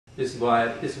This is why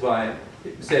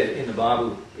it said in the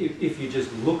Bible, if you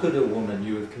just look at a woman,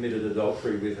 you have committed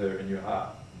adultery with her in your heart.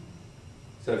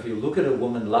 So if you look at a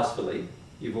woman lustfully,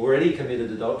 you've already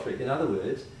committed adultery. In other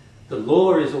words, the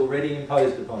law is already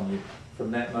imposed upon you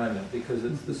from that moment, because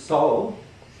it's the soul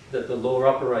that the law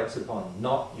operates upon,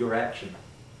 not your action.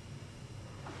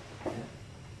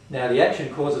 Now the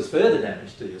action causes further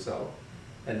damage to your soul,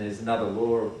 and there's another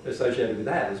law associated with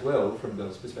that as well from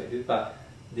God's perspective, but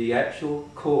the actual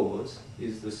cause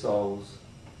is the soul's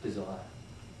desire.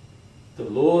 The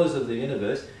laws of the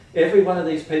universe, every one of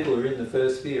these people who are in the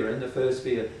first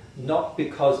sphere, not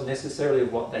because necessarily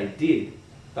of what they did,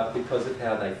 but because of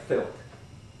how they felt,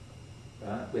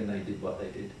 right, when they did what they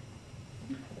did.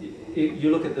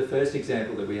 You look at the first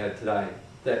example that we had today,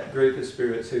 that group of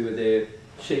spirits who were there,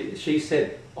 she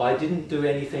said, I didn't do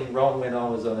anything wrong when I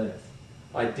was on earth.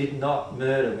 I did not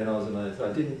murder when I was on earth.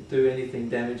 I didn't do anything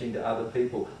damaging to other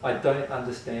people. I don't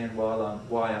understand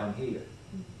why I'm here.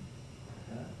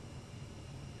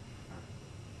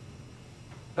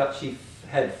 But she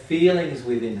had feelings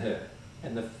within her,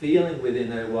 and the feeling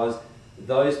within her was,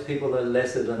 those people are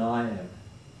lesser than I am.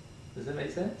 Does that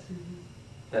make sense? Mm-hmm.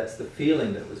 That's the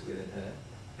feeling that was within her,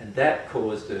 and that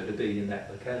caused her to be in that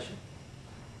location.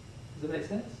 Does that make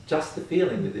sense? Just the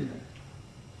feeling within her.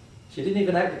 She didn't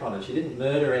even act upon it. She didn't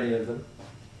murder any of them.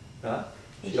 Right?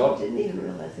 She didn't even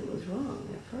realise it was wrong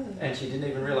at first. And she didn't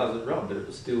even realise it was wrong, but it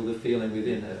was still the feeling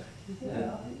within her.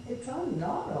 Yeah, it's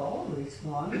not always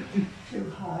wrong to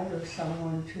hire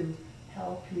someone to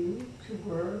help you to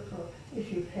work, or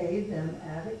if you pay them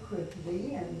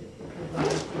adequately and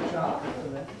provide the job for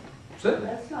them. Certainly.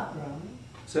 That's not wrong.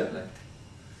 Certainly.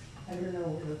 I don't know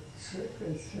what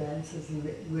circumstances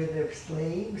were there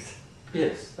slaves.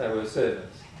 Yes, they were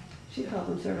servants. She called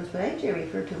them servants, but AJ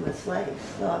referred to them as slaves.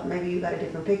 So maybe you got a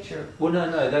different picture. Well,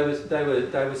 no, they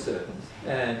were servants,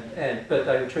 but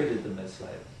they treated them as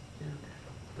slaves.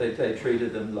 They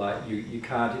treated them like you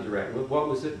can't interact. What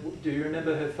was it? Do you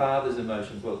remember her father's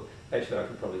emotions? Well, actually, I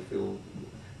could probably feel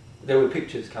there were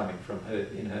pictures coming from her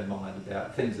in her mind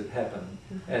about things that happened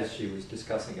as she was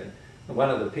discussing it. And one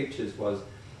of the pictures was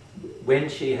when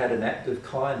she had an act of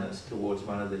kindness towards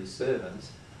one of these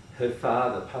servants, her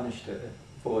father punished her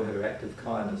for her act of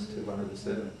kindness to one of the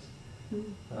servants.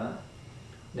 Right?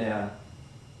 Now,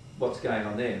 what's going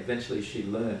on there? Eventually she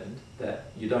learned that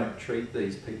you don't treat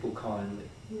these people kindly.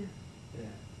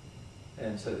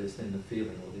 And so there's then the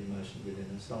feeling or the emotion within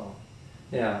her soul.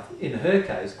 Now, in her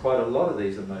case, quite a lot of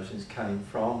these emotions came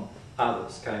from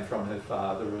others, came from her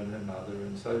father and her mother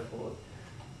and so forth.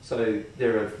 So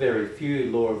there are very few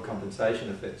law of compensation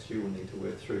effects she will need to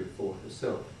work through for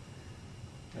herself.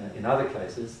 In other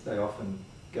cases, they often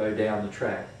go down the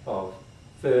track of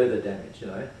further damage,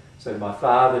 So my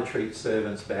father treats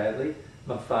servants badly,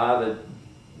 my father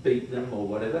beat them or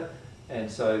whatever,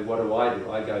 and so what do?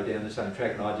 I go down the same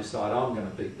track and I decide I'm going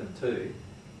to beat them too.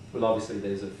 Well, obviously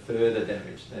there's a further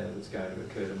damage now that's going to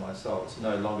occur to my soul. It's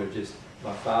no longer just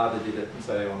my father did it and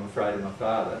so I'm afraid of my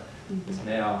father. It's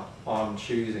now I'm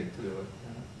choosing to do it.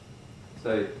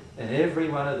 So, and every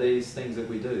one of these things that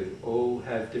we do all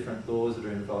have different laws that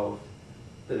are involved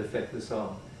that affect the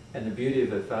soul. And the beauty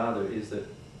of her Father is that,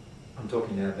 I'm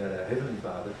talking now about our Heavenly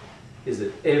Father, is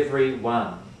that every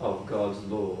one of God's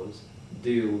laws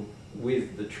deal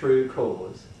with the true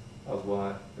cause of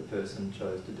why the person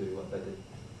chose to do what they did.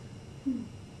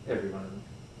 Every one of them.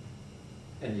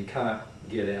 And you can't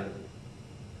get out of it.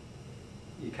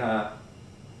 You can't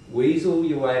weasel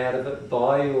your way out of it,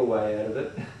 buy your way out of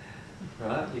it.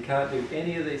 Right? You can't do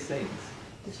any of these things.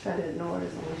 Just try to ignore it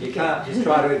as long as you can't. Just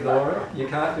try to ignore it. You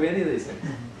can't do any of these things.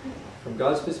 From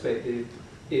God's perspective,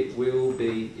 it will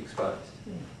be exposed.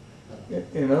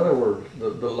 In other words, the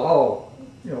law,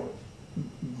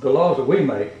 the laws that we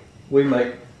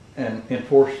make and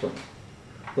enforce them.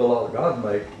 The laws that God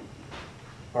made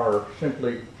are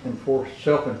simply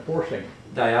self-enforcing.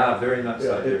 They are very much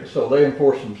so. So they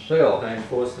enforce themselves. They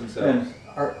enforce themselves.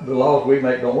 And the laws we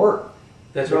make don't work.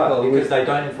 That's right, because they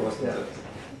don't enforce themselves.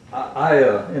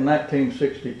 In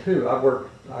 1962,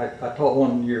 I taught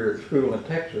 1 year at school in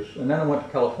Texas, and then I went to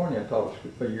California and taught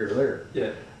a year there.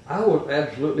 Yeah. I was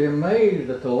absolutely amazed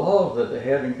at the laws that they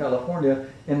had in California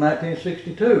in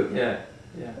 1962. Yeah.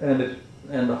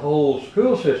 And the whole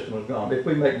school system was gone. If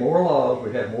we make more laws,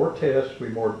 we have more tests, we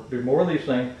do more of these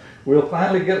things, we'll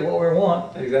finally get what we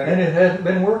want. Exactly. And it hasn't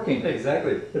been working.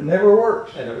 Exactly. It never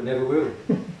works. And it never will.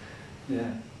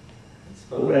 Yeah.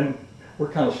 And we're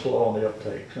kind of slow on the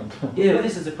uptake sometimes. Yeah, but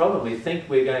this is the problem. We think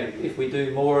if we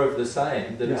do more of the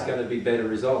same, that it's going to be better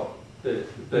result.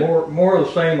 But more of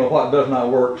the same of what does not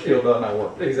work still does not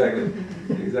work. Exactly.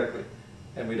 Exactly.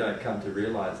 and we don't come to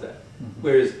realise that. Mm-hmm.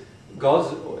 Whereas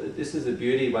this is the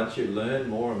beauty, once you learn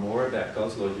more and more about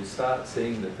God's laws, you start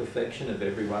seeing the perfection of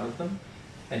every one of them,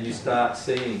 and you start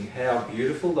seeing how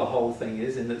beautiful the whole thing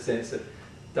is, in the sense that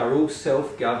they're all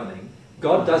self-governing.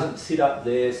 God doesn't sit up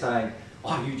there saying,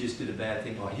 oh, you just did a bad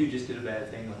thing, oh, you just did a bad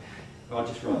thing. I'll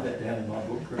just write that down in my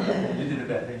book. Right? You did a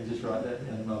bad thing, just write that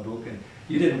down in my book. And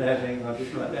you did a bad thing, I'll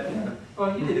just write that down.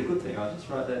 Oh, you did a good thing, I'll just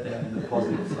write that down in the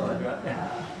positive side. Right?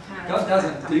 God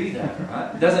doesn't do that,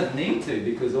 right? Doesn't need to,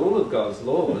 because all of God's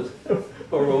laws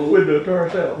are all... We do it to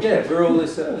ourselves. Yeah,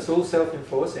 it's all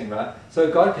self-enforcing, right? So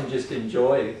God can just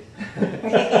enjoy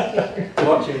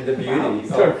watching the beauty.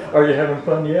 So, are you having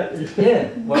fun yet? Yeah,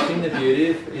 watching the beauty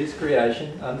of His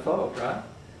creation unfold, right?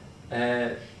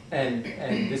 And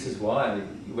this is why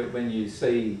when you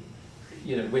see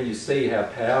how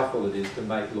powerful it is to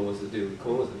make laws that deal with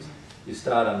causes, you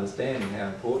start understanding how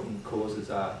important causes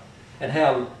are, and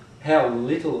how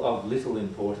little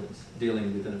importance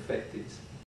dealing with an effect is.